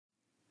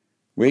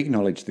We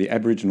acknowledge the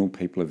Aboriginal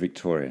people of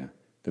Victoria,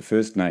 the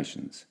First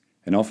Nations,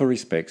 and offer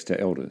respects to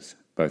Elders,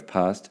 both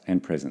past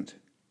and present.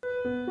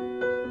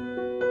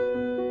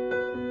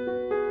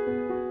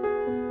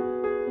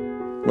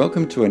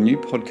 Welcome to a new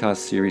podcast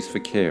series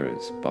for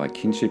carers by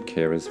Kinship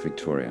Carers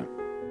Victoria.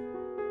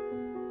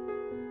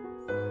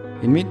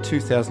 In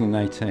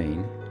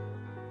mid-2018,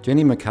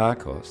 Jenny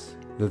Mikakos,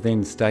 the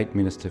then State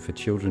Minister for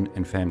Children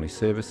and Family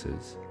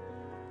Services,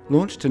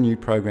 launched a new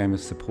program of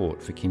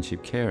support for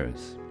kinship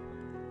carers.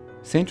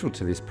 Central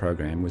to this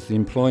program was the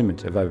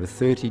employment of over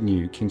 30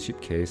 new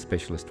kinship care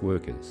specialist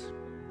workers.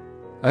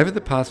 Over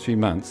the past few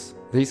months,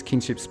 these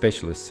kinship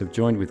specialists have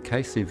joined with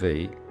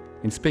KCV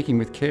in speaking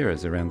with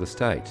carers around the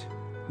state.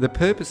 The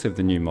purpose of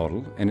the new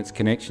model and its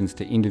connections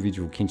to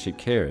individual kinship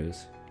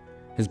carers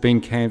has been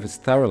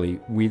canvassed thoroughly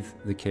with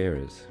the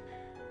carers.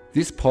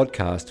 This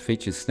podcast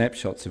features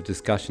snapshots of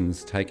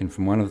discussions taken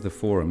from one of the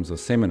forums or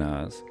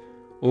seminars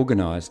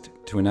organised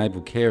to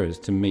enable carers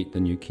to meet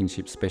the new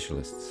kinship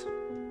specialists.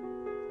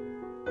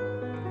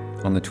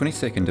 On the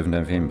 22nd of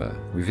November,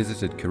 we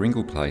visited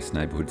Karingal Place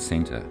Neighbourhood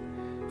Centre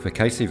for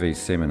KCV's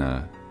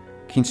seminar,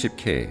 Kinship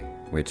Care,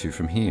 Where to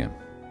From Here?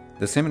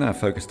 The seminar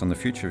focused on the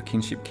future of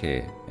kinship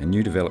care and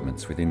new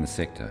developments within the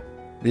sector.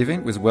 The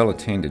event was well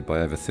attended by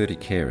over 30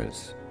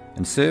 carers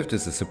and served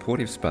as a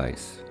supportive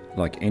space,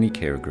 like any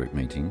carer group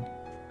meeting,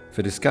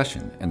 for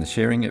discussion and the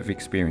sharing of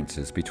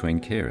experiences between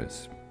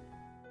carers.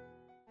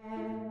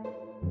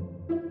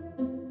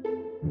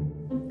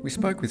 We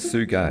spoke with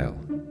Sue Gale,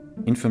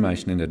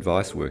 Information and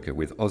Advice Worker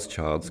with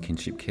Auschild's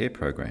Kinship Care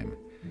Program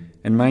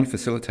and main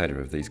facilitator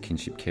of these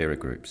kinship carer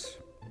groups.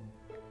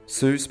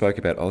 Sue spoke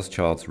about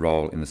Auschild's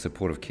role in the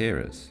support of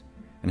carers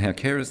and how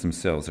carers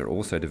themselves are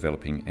also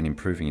developing and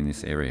improving in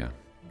this area.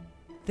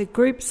 The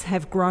groups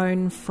have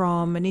grown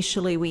from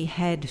initially we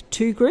had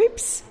 2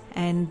 groups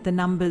and the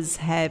numbers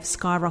have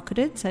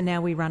skyrocketed, so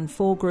now we run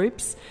 4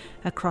 groups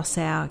across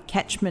our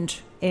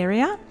catchment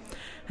area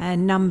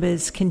and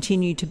numbers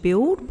continue to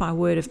build by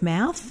word of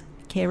mouth.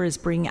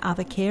 Carers bring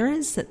other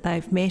carers that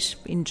they've met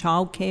in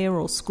childcare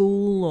or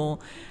school or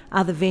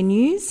other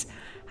venues.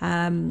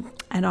 And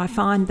I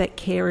find that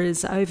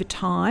carers over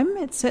time,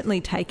 it's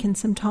certainly taken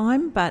some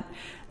time, but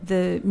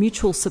the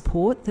mutual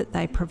support that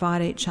they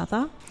provide each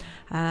other,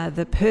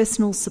 the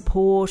personal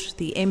support,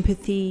 the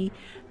empathy,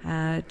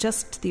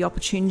 just the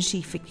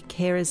opportunity for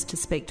carers to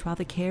speak to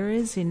other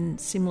carers in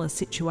similar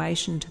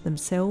situation to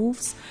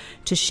themselves,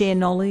 to share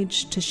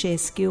knowledge, to share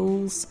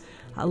skills.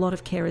 A lot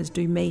of carers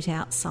do meet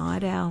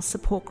outside our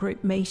support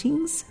group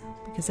meetings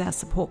because our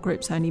support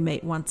groups only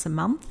meet once a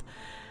month.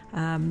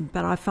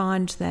 But I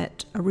find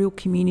that a real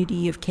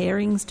community of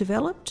caring's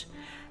developed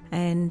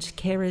and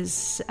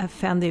carers have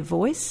found their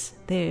voice.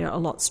 They're a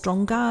lot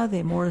stronger,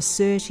 they're more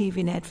assertive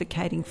in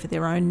advocating for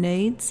their own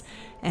needs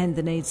and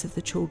the needs of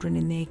the children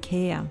in their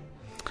care.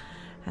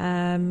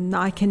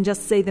 I can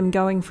just see them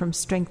going from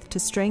strength to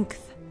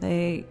strength.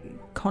 They're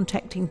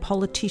contacting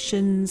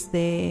politicians,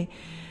 they're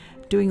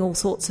doing all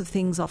sorts of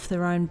things off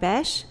their own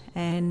bat,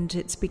 and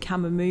it's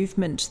become a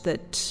movement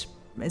that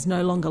is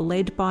no longer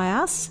led by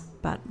us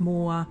but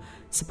more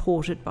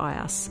supported by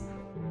us.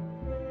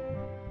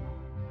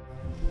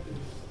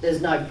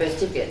 There's no birth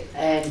certificate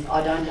and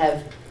I don't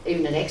have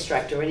even an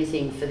extract or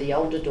anything for the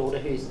older granddaughter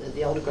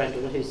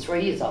who's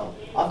 3 years old.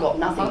 I've got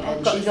nothing.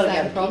 I've got she's got the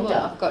same problem.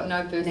 I've got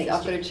no birth. I've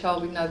got a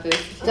child with no birth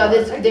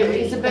certificate. So there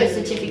is a birth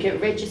certificate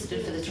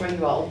registered for the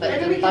 3-year-old,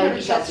 but we can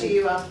reach out to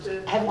you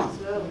after. Have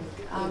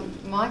one.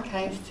 My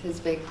case has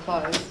been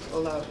closed,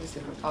 although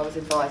I was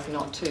advised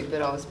not to,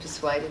 but I was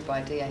persuaded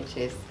by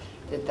DHS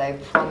that they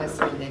promised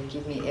me they'd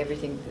give me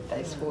everything that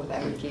they swore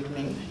they would give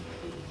me.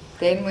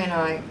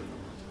 Then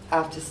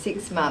after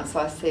 6 months,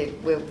 I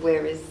said, well,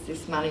 where is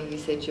this money you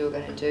said you were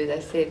going to do? They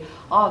said,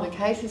 oh, the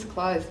case is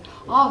closed.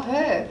 Oh,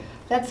 her,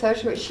 that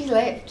social worker, she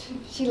left.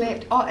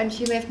 Oh, and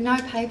she left no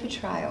paper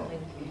trail.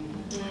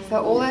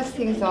 So all those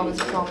things I was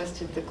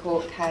promised at the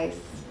court case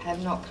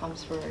have not come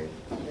through.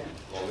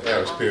 Well,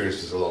 our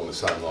experience is along the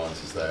same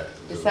lines as that.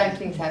 The same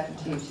things happened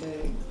to you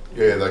too.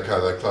 Yeah, they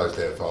closed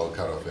our file,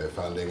 cut off our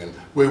funding, and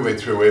we went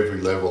through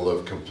every level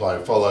of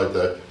complaint, followed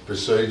the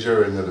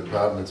procedure in the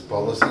department's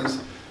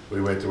policies. We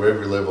went to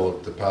every level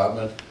of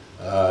department.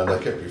 They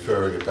kept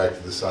referring it back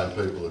to the same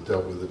people that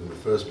dealt with it in the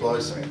first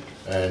place,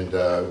 and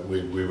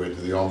we went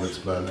to the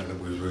Ombudsman and it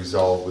was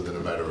resolved within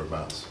a matter of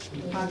months.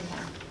 Okay,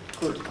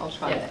 good, I'll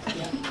try that.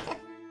 Yeah.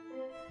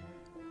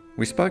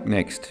 We spoke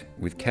next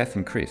with Kath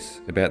and Chris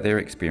about their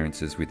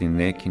experiences within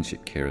their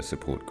kinship carer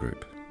support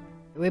group.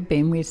 We've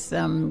been with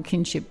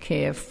kinship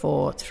care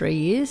for 3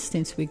 years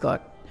since we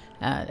got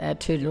our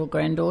 2 little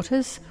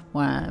granddaughters.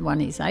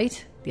 One is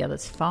 8, the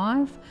other's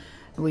 5.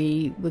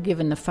 We were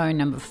given the phone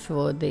number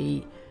for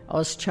the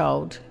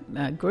Auschchild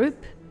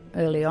group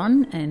early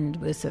on, and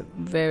it was a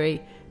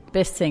very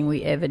best thing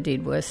we ever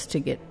did was to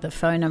get the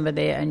phone number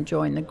there and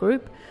join the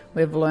group.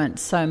 We've learnt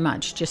so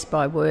much just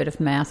by word of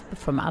mouth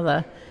from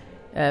other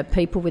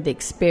people with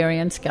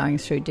experience going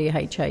through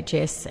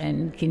DHHS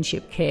and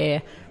kinship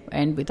care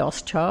and with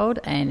Auschchild,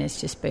 and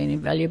it's just been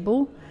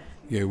invaluable.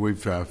 Yeah, we've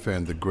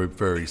found the group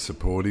very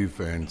supportive,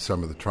 and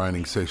some of the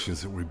training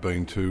sessions that we've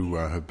been to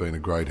have been a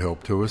great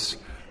help to us.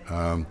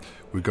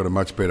 We've got a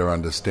much better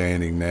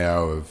understanding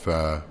now of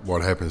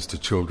what happens to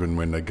children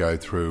when they go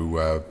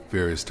through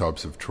various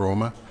types of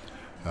trauma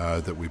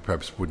that we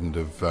perhaps wouldn't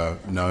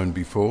have known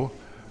before.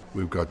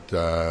 We've got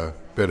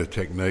better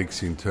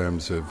techniques in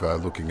terms of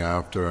looking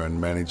after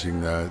and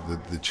managing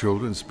the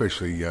children,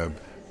 especially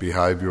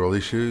behavioural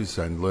issues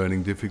and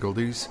learning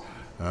difficulties.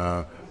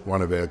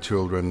 One of our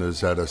children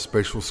is at a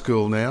special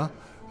school now,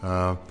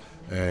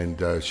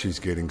 and she's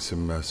getting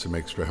some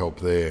extra help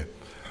there.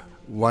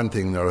 One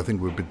thing that I think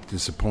we're a bit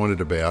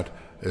disappointed about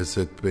is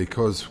that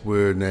because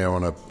we're now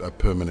on a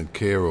permanent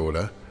care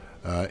order,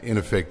 in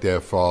effect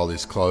our file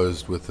is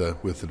closed with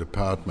the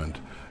department,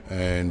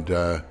 and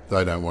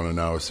they don't want to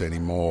know us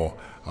anymore.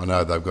 I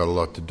know they've got a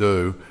lot to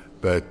do,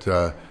 but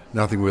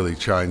nothing really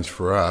changed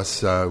for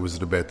us. It was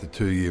at about the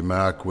 2-year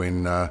mark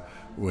when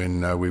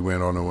we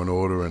went on to an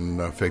order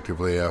and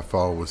effectively our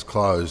file was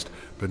closed,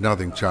 but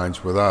nothing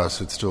changed with us.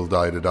 It's still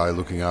day to day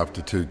looking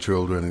after 2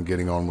 children and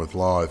getting on with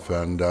life,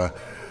 and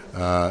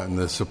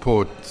the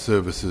support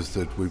services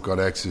that we've got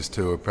access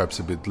to are perhaps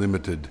a bit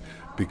limited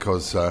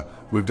because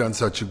we've done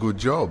such a good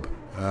job.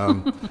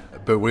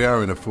 But we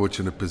are in a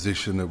fortunate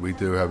position that we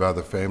do have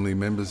other family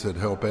members that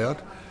help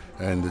out,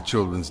 and the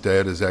children's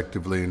dad is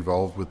actively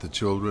involved with the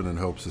children and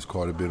helps us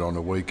quite a bit on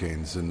the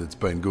weekends, and it's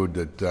been good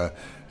that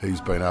he's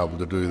been able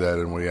to do that,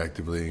 and we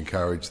actively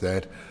encourage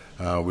that.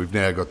 We've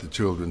now got the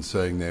children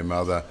seeing their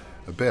mother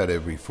about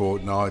every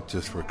fortnight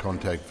just for a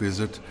contact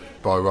visit.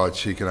 By right,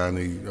 she's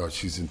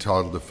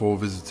entitled to 4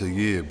 visits a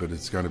year, but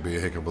it's going to be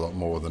a heck of a lot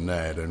more than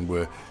that, and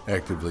we're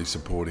actively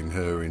supporting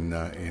her in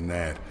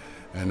that.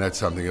 And that's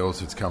something else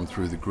that's come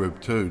through the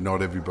group too.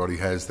 Not everybody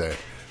has that.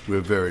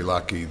 We're very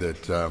lucky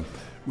that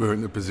we're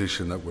in the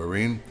position that we're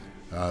in,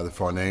 the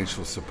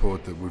financial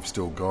support that we've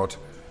still got.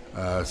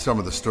 Some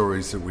of the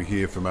stories that we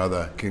hear from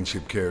other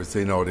kinship carers,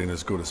 they're not in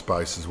as good a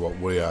space as what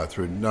we are,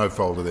 through no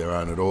fault of their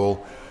own at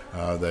all.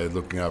 They're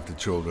looking after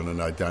children and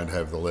they don't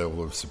have the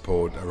level of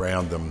support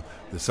around them.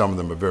 Some of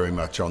them are very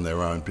much on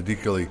their own,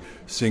 particularly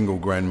single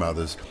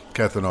grandmothers.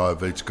 Kath and I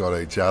have each got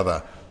each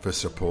other for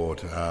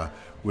support.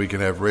 We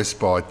can have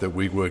respite that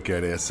we work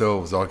out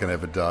ourselves. I can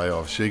have a day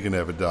off, she can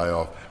have a day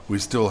off. We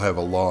still have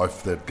a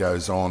life that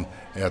goes on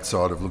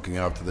outside of looking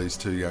after these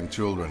 2 young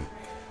children.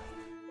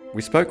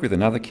 We spoke with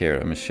another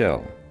carer,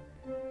 Michelle,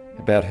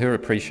 about her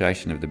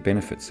appreciation of the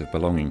benefits of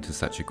belonging to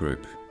such a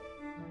group.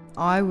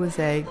 I was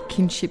a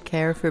kinship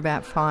carer for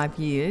about 5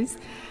 years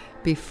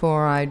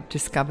before I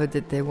discovered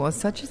that there was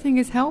such a thing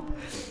as help.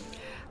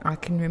 I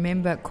can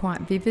remember quite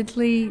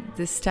vividly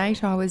the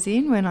state I was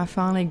in when I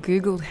finally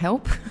Googled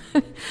help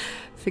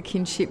for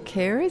kinship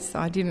carers.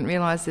 I didn't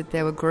realise that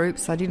there were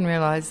groups. I didn't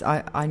realise,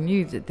 I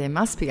knew that there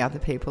must be other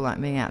people like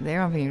me out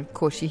there. I mean, of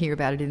course you hear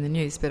about it in the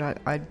news, but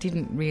I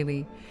didn't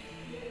really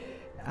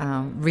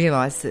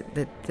realise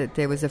that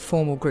there was a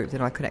formal group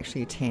that I could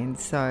actually attend.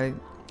 So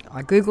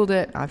I Googled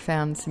it, I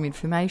found some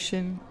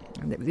information.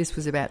 This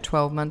was about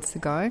 12 months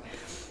ago.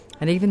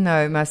 And even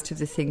though most of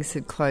the things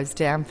had closed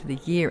down for the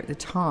year at the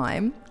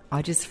time,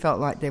 I just felt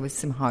like there was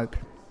some hope.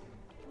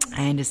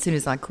 And as soon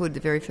as I could, the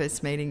very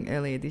first meeting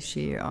earlier this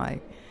year,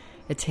 I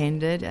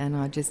attended, and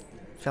I just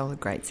felt a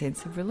great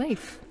sense of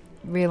relief,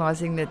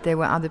 realising that there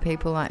were other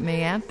people like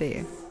me out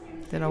there,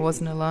 that I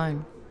wasn't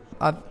alone.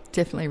 I've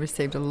definitely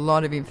received a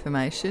lot of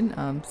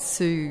information.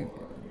 Sue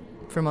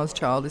from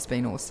Ozchild has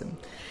been awesome.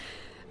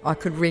 I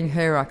could ring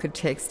her, I could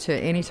text her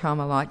any time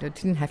I liked. It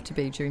didn't have to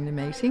be during the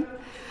meeting.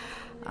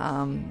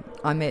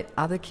 I met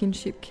other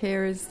kinship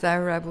carers. They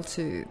were able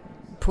to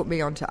put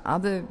me onto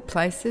other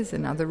places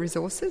and other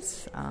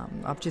resources.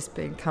 I've just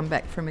come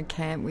back from a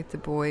camp with the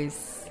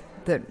boys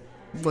that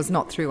was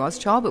not through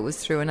Ozchild, but was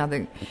through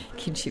another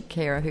kinship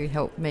carer who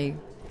helped me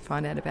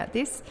find out about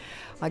this.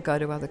 I go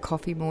to other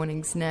coffee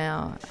mornings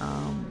now.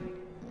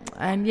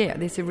 And yeah,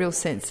 there's a real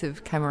sense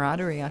of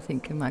camaraderie, I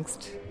think,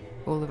 amongst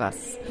all of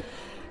us.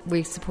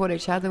 We support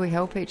each other, we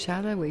help each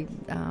other, we're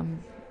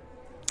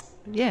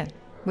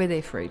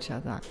there for each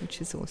other, which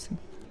is awesome.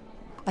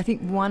 I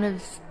think one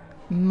of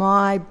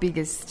my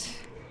biggest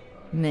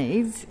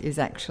needs is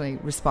actually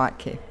respite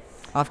care.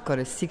 I've got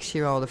a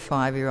 6-year-old, a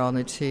 5-year-old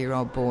and a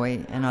 2-year-old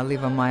boy, and I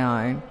live on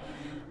my own,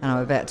 and I'm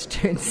about to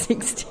turn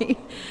 60.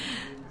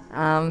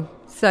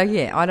 So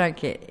yeah, I don't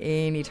get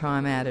any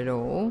time out at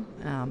all.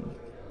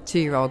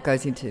 2-year-old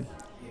goes into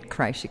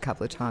creche a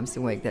couple of times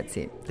a week, that's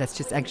it. That's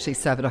just actually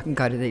so that I can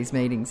go to these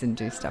meetings and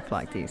do stuff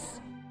like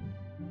this.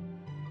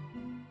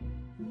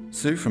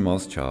 Sue from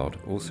Ozchild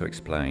also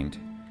explained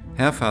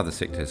how far the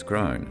sector has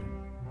grown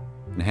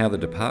and how the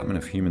Department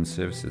of Human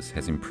Services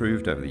has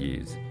improved over the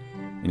years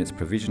in its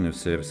provision of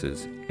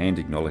services and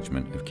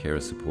acknowledgement of carer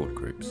support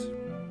groups.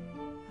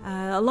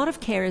 A lot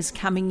of carers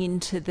coming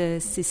into the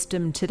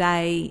system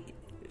today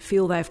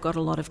feel they've got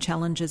a lot of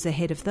challenges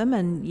ahead of them,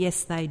 and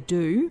yes, they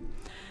do.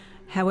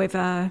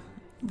 However,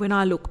 when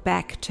I look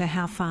back to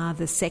how far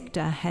the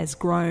sector has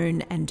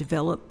grown and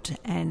developed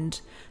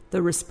and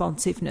the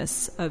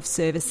responsiveness of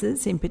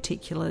services, in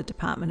particular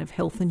Department of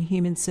Health and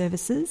Human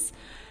Services,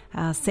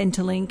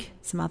 Centrelink,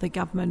 some other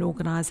government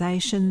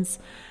organisations.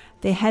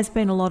 There has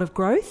been a lot of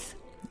growth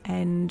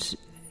and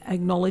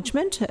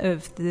acknowledgement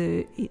of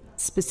the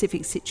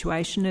specific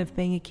situation of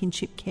being a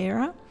kinship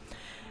carer.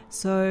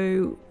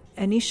 So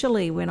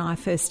initially, when I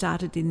first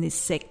started in this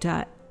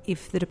sector,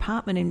 if the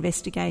department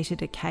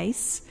investigated a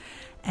case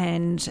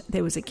and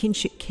there was a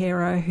kinship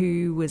carer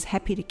who was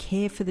happy to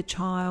care for the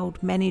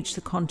child, manage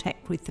the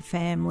contact with the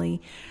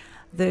family,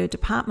 the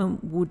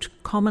department would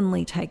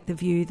commonly take the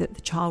view that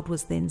the child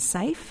was then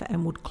safe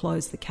and would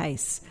close the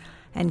case.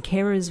 And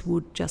carers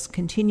would just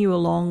continue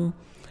along,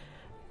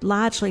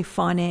 largely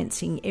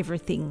financing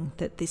everything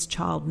that this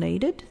child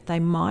needed. They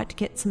might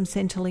get some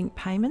Centrelink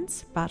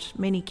payments, but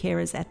many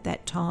carers at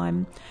that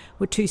time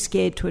were too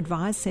scared to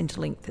advise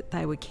Centrelink that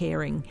they were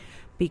caring,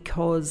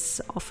 because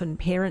often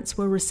parents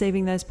were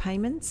receiving those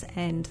payments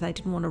and they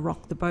didn't want to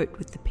rock the boat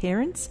with the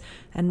parents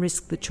and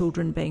risk the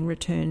children being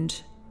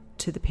returned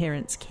to the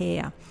parents'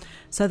 care.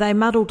 So they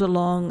muddled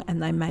along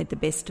and they made the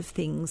best of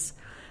things.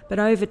 But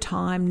over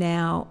time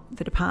now,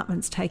 the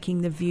department's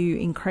taking the view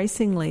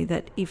increasingly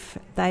that if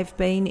they've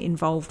been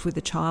involved with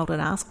a child and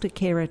asked a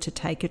carer to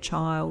take a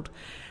child,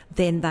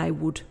 then they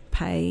would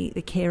pay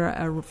the carer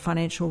a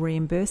financial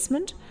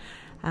reimbursement,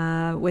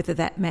 whether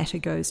that matter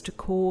goes to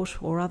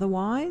court or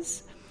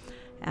otherwise.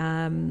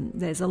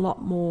 There's a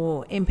lot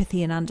more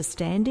empathy and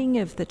understanding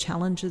of the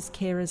challenges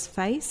carers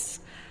face.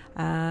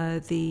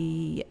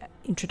 The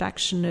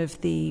introduction of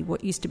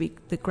what used to be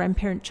the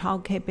grandparent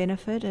childcare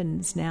benefit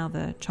and is now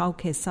the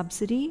childcare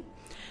subsidy.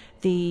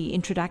 The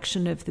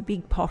introduction of the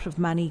big pot of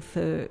money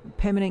for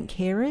permanent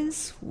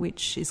carers,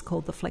 which is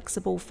called the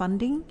flexible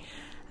funding,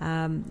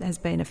 has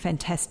been a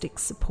fantastic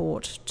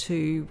support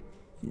to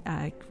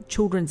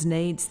children's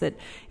needs, that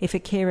if a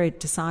carer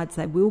decides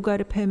they will go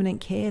to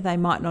permanent care, they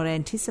might not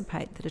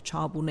anticipate that a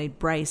child will need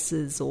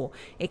braces or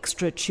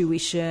extra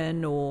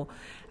tuition or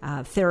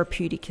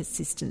therapeutic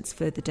assistance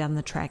further down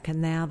the track,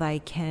 and now they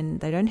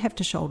don't have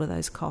to shoulder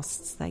those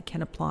costs. They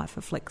can apply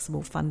for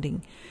flexible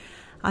funding.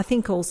 I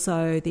think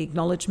also the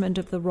acknowledgement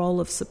of the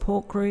role of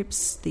support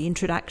groups, the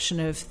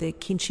introduction of the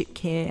kinship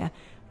care,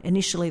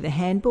 initially the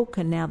handbook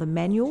and now the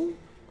manual,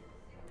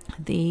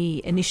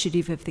 the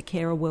initiative of the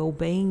Carer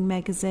Wellbeing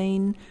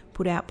magazine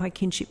put out by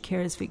Kinship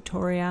Carers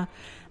Victoria.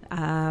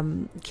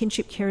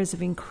 Kinship carers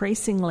have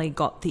increasingly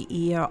got the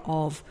ear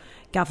of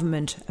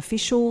government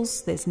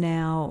officials. There's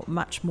now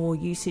much more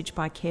usage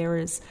by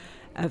carers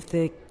of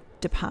the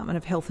Department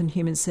of Health and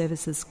Human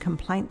Services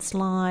complaints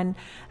line.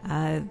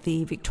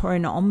 The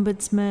Victorian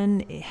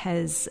Ombudsman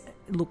has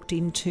looked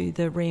into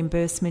the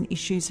reimbursement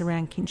issues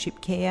around kinship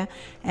care,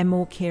 and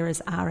more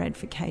carers are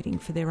advocating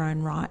for their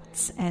own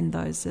rights and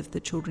those of the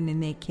children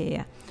in their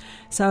care.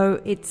 So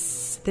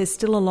there's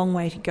still a long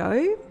way to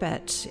go,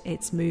 but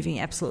it's moving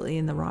absolutely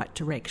in the right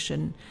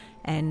direction,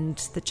 and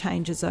the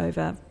changes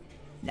over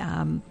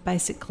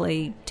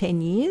basically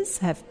 10 years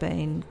have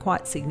been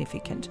quite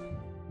significant.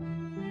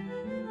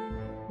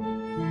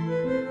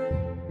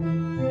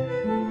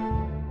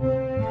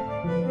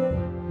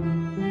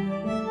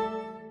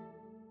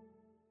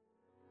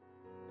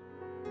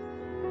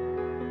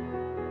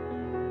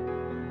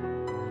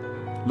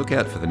 Look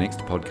out for the next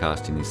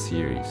podcast in this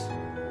series,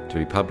 to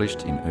be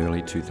published in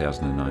early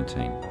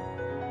 2019.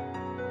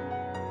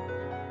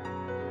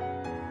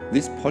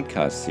 This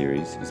podcast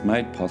series is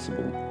made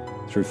possible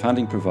through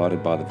funding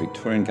provided by the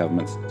Victorian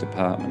Government's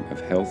Department of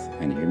Health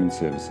and Human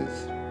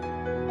Services.